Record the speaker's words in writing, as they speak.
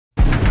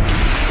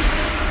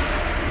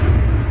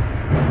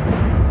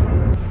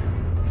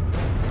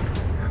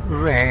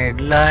red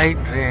light,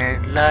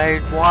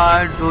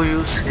 what do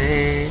you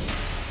say?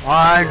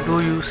 What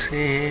do you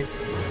say?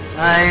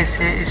 I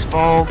say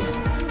stop,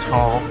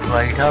 stop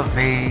right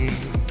away.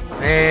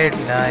 Red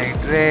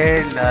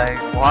light,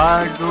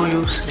 what do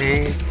you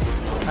say?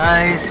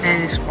 I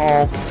say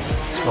stop,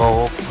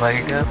 stop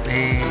right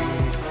away.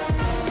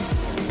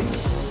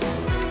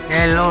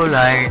 Yellow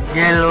light,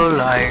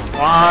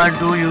 what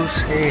do you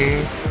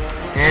say?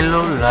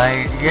 Yellow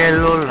light,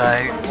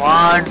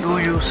 what do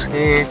you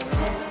say?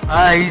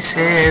 I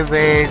say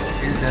wait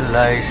till the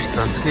light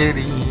turns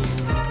green.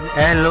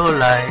 Yellow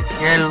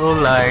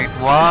light,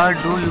 what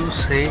do you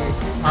say?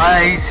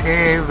 I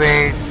say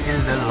wait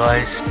till the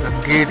light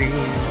turns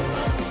green.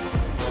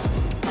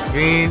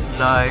 Green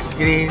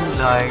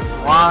light,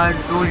 what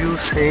do you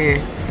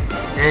say?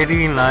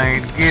 Green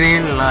light,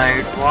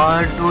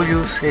 what do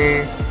you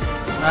say?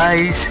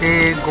 I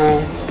say go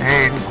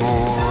and go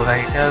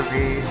right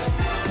away.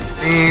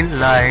 Green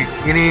light,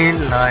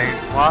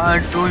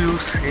 what do you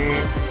say?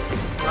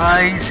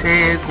 I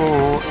say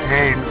go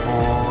and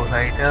go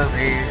right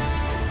away.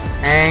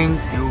 Thank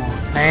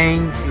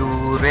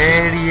you,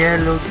 red,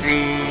 yellow,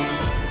 green.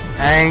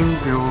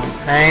 Thank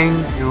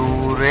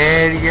you,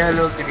 red,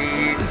 yellow,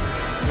 green.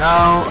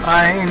 Now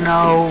I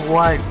know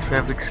what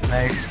traffic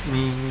lights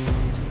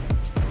mean.